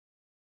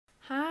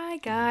Hi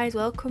guys,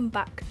 welcome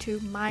back to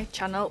my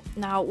channel.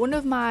 Now, one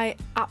of my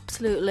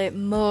absolutely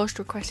most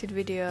requested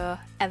video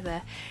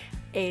ever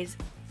is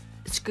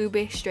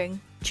Scoobie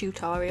string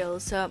tutorials.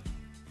 So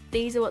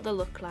these are what they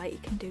look like. You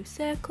can do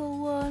circle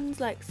ones,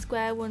 like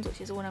square ones, which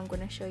is the one I'm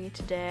going to show you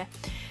today.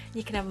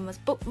 You can have them as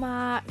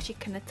bookmarks, you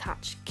can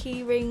attach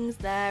key rings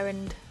there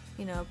and,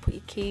 you know, put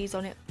your keys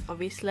on it,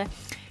 obviously.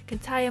 You can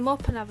tie them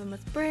up and have them as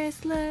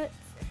bracelets.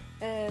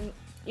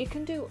 You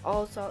can do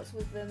all sorts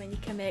with them, and you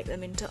can make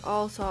them into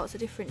all sorts of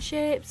different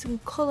shapes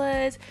and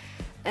colours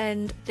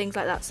and things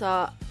like that.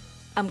 So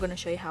I'm going to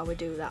show you how we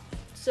do that.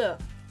 So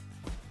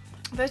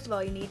first of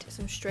all, you need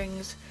some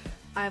strings.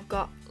 I've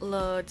got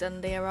loads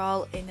and they are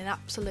all in an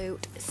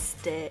absolute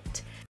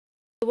state.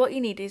 So what you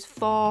need is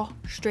 4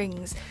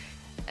 strings.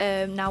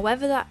 Now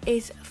whether that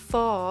is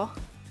 4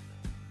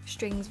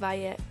 strings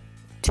via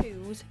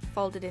 2s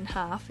folded in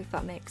half, if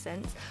that makes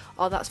sense,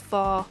 or that's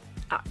 4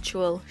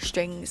 actual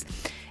strings.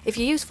 If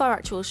you use 4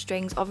 actual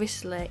strings,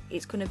 obviously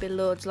it's going to be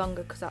loads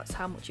longer because that's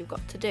how much you've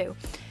got to do.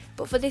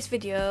 But for this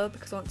video,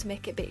 because I want to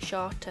make it a bit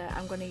shorter,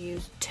 I'm going to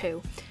use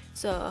 2.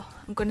 So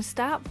I'm going to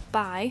start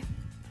by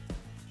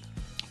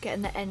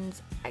getting the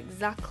ends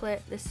exactly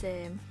the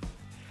same.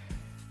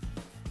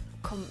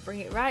 Bring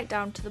it right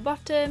down to the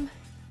bottom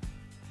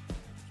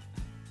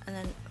and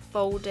then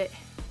fold it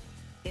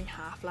in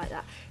half like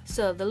that.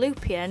 So the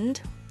loopy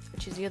end,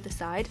 which is the other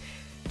side,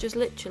 just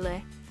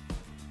literally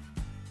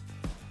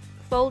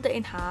fold it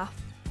in half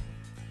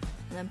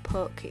and then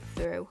poke it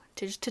through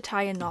to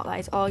tie a knot. That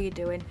is all you're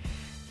doing.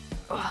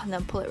 And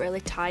then pull it really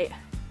tight.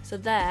 So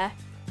there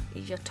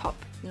is your top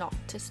knot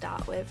to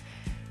start with.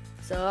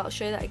 So I'll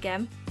show you that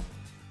again.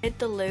 I did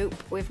the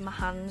loop with my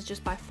hands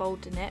just by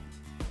folding it.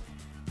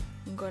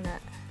 I'm gonna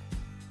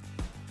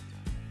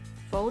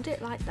fold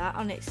it like that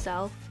on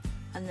itself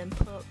and then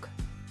poke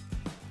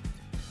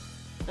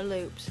the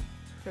loops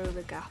through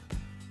the gap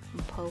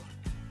and pull.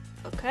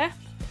 Okay?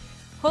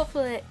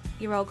 Hopefully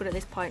you're all good at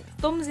this point.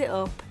 Thumbs it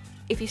up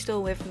if you're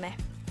still with me.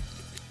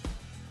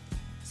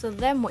 So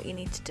then what you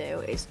need to do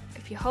is,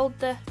 if you hold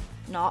the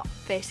knot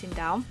facing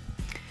down,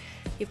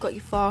 you've got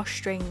your 4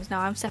 strings.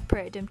 Now I'm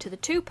separated them to the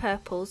 2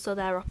 purples, so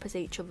they're opposite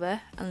each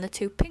other, and the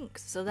 2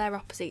 pinks, so they're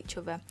opposite each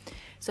other.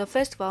 So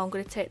first of all, I'm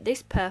going to take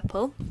this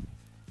purple,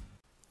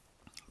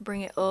 bring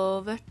it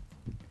over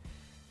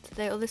to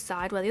the other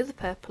side where the other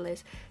purple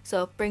is.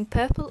 So bring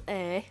purple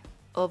A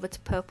over to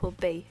purple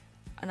B.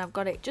 And I've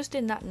got it just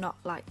in that knot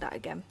like that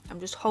again.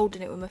 I'm just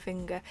holding it with my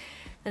finger.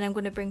 Then I'm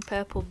going to bring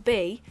purple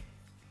B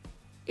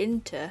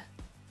into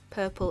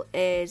purple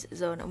A's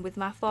zone, and with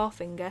my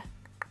forefinger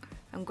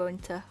I'm going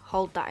to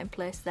hold that in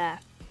place there.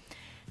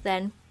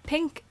 Then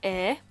pink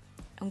A,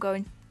 I'm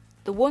going,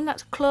 the one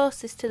that's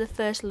closest to the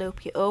first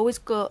loop, you always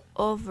go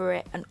over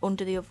it and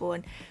under the other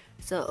one.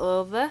 So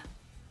over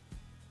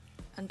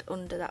and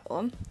under that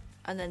one.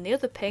 And then the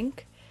other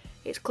pink,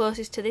 it's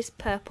closest to this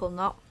purple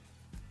knot.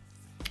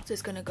 So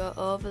it's going to go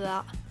over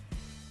that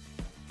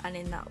and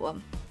in that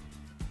one.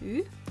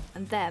 Ooh.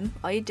 And then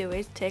all you do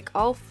is take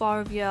all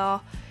 4 of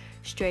your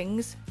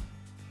strings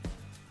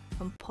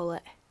and pull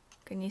it.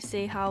 Can you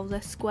see how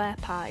the square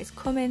part is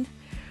coming?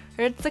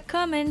 It's a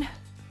coming.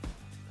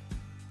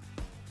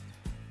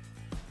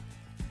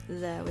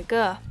 There we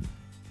go.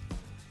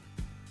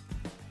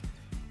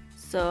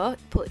 So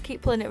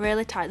keep pulling it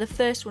really tight. The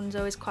first one's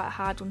always quite a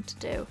hard one to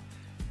do.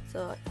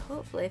 So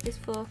hopefully if this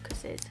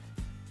focuses.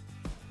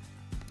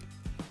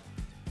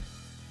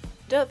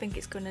 Don't think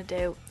it's gonna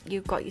do,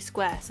 you've got your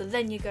square. So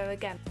then you go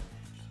again.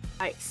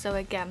 Right, so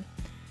again,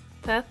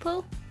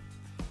 purple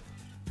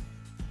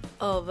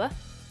over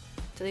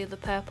to the other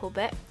purple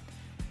bit,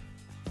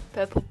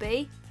 purple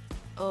B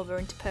over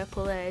into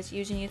purple A's,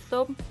 using your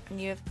thumb and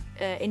your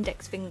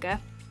index finger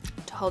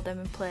to hold them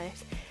in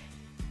place.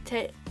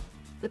 Take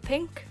the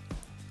pink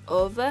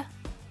over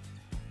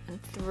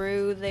and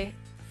through the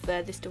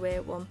furthest away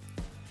one.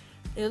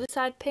 The other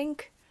side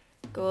pink,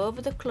 go over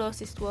the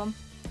closest one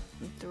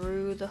and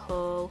through the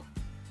hole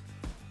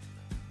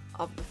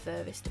of the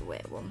furthest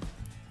away one.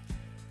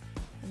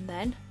 And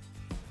then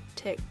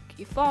take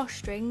your 4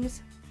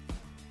 strings.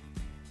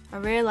 I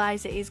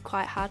realise it is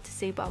quite hard to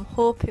see, but I'm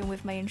hoping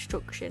with my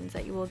instructions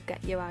that you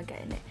are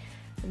getting it.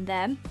 And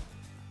then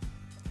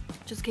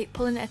just keep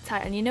pulling it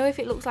tight, and you know if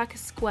it looks like a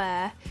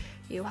square,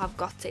 you have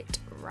got it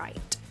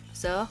right.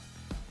 So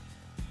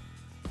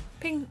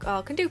pink,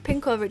 I can do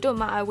pink over, it don't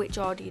matter which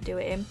order you do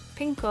it in.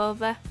 Pink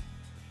over.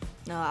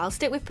 No, I'll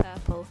stick with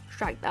purple.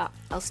 Strike that.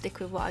 I'll stick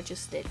with what I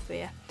just did for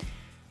you.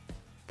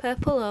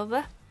 Purple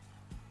over.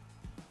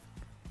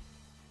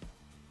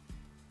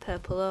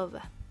 Purple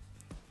over.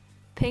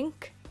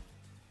 Pink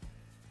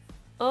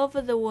over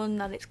the one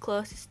that it's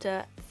closest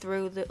to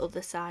through the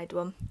other side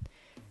one.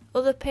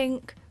 Other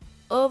pink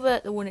over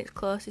the one it's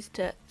closest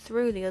to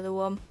through the other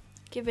one.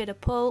 Give it a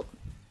pull.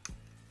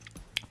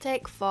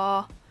 Take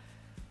 4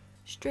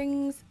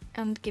 strings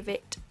and give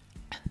it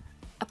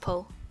a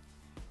pull.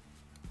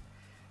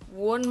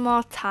 One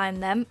more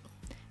time then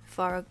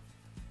before I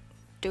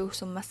do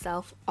some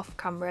myself off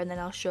camera, and then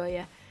I'll show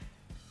you.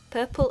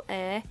 Purple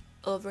A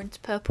over into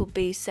purple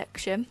B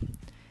section,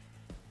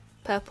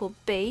 purple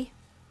B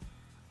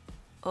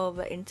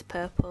over into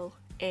purple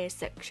A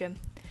section,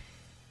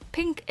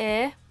 pink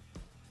A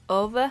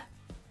over,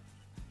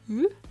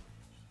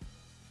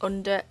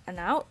 under and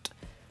out,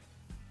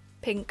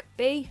 pink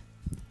B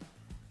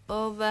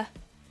over,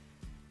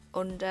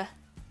 under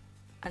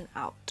and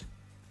out,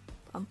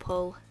 and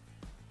pull.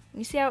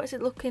 You see how it's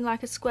looking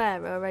like a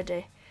square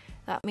already?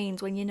 That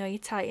means when you know you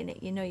tighten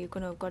it, you know you're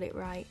going to have got it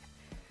right.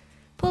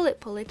 Pull it,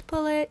 pull it,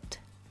 pull it.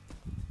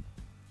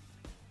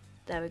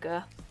 There we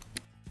go.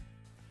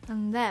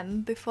 And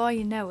then, before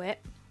you know it,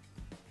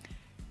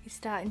 you're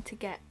starting to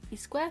get your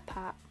square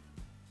part.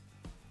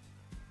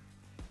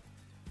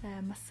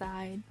 There, my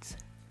sides.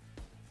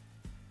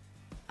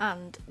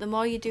 And the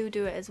more you do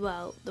it as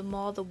well, the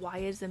more the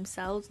wires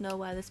themselves know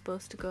where they're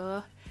supposed to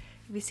go.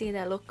 If you see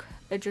there, look,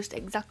 they're just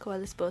exactly where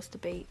they're supposed to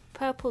be.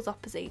 Purple's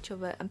opposite each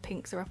other and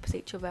pinks are opposite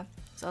each other.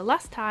 So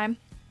last time,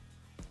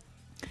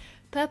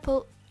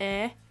 purple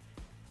A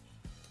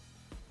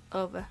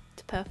over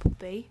to purple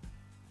B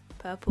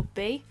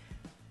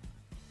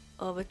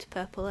over to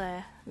purple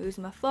A,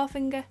 using my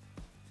forefinger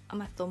and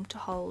my thumb to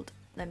hold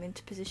them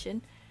into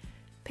position.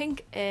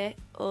 Pink A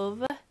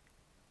over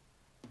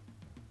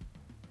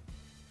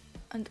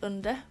and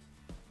under,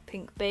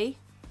 pink B,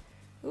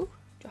 ooh,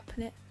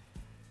 dropping it,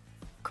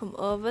 come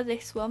over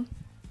this one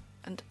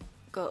and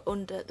go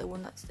under the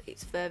one that's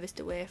it's furthest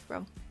away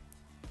from.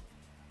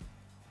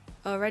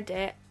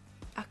 Already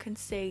I can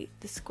see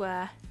the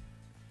square.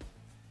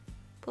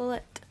 Pull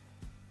it.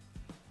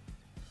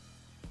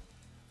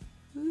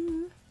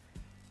 Ooh.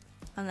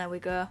 And there we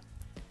go.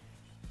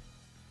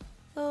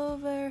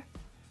 Over,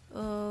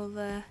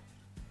 over,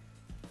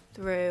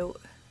 through.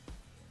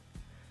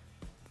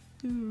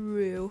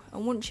 And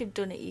once you've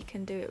done it, you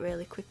can do it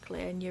really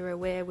quickly and you're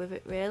away with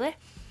it really.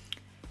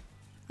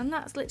 And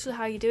that's literally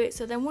how you do it.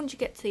 So then once you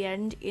get to the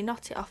end, you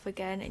knot it off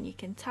again and you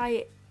can tie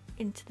it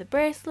into the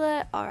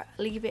bracelet or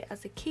leave it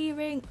as a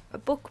keyring, a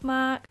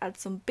bookmark, add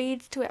some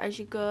beads to it as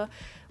you go,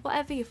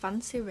 whatever you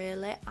fancy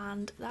really.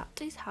 And that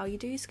is how you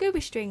do your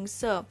Scooby strings.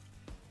 So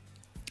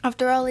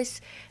after all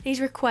these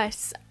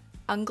requests,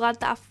 I'm glad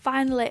that I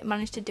finally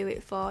managed to do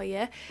it for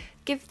you.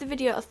 Give the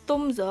video a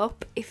thumbs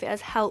up if it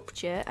has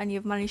helped you and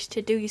you've managed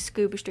to do your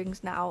Scooby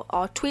strings now,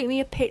 or tweet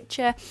me a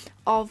picture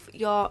of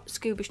your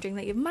Scooby string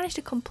that you've managed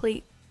to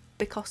complete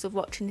because of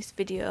watching this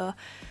video.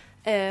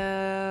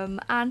 And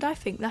I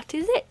think that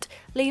is it.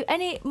 Leave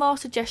any more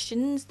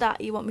suggestions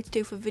that you want me to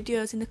do for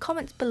videos in the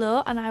comments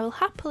below and I will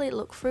happily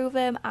look through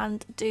them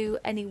and do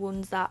any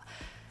ones that,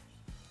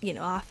 you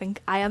know, I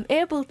think I am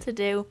able to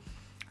do.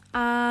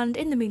 And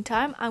in the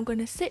meantime, I'm going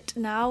to sit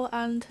now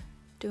and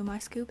do my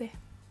Scooby.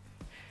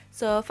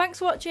 So thanks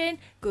for watching,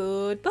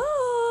 goodbye!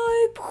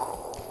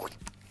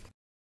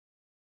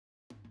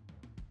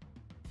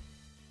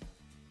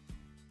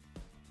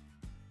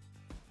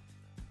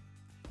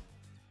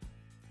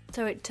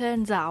 So it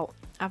turns out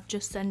I've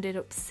just ended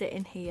up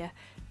sitting here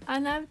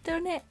and I've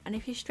done it, and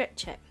if you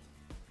stretch it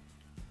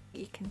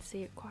you can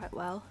see it quite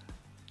well.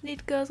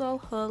 It goes all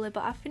holy,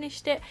 but I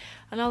finished it,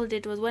 and all I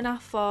did was, when I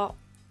thought,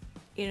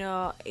 you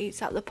know,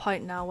 it's at the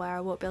point now where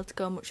I won't be able to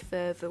go much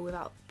further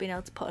without being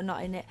able to put a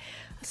knot in it,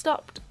 I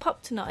stopped,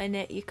 popped a knot in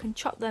it. You can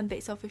chop them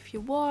bits off if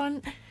you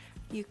want,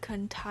 you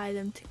can tie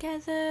them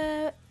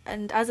together,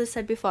 and as I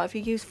said before, if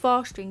you use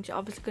 4 strings you're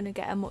obviously going to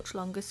get a much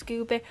longer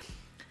Scooby.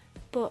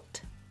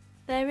 But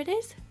there it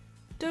is,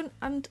 done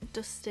and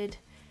dusted,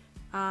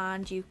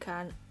 and you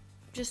can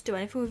just do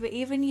anything with it,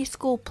 even your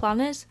school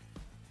planners.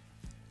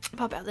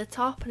 Pop it at the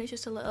top and it's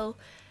just a little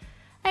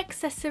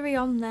accessory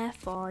on there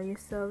for you.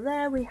 So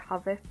there we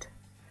have it,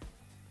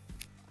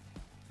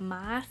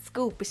 my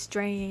Scooby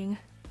string.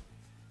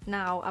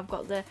 Now I've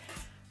got the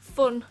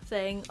fun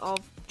thing of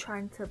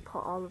trying to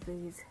put all of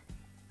these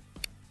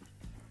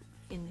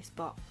in this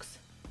box.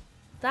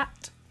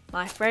 That,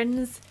 my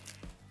friends,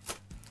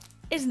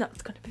 is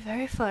not going to be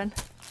very fun.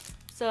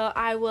 So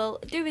I will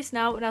do this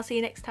now and I'll see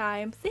you next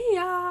time. See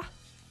ya!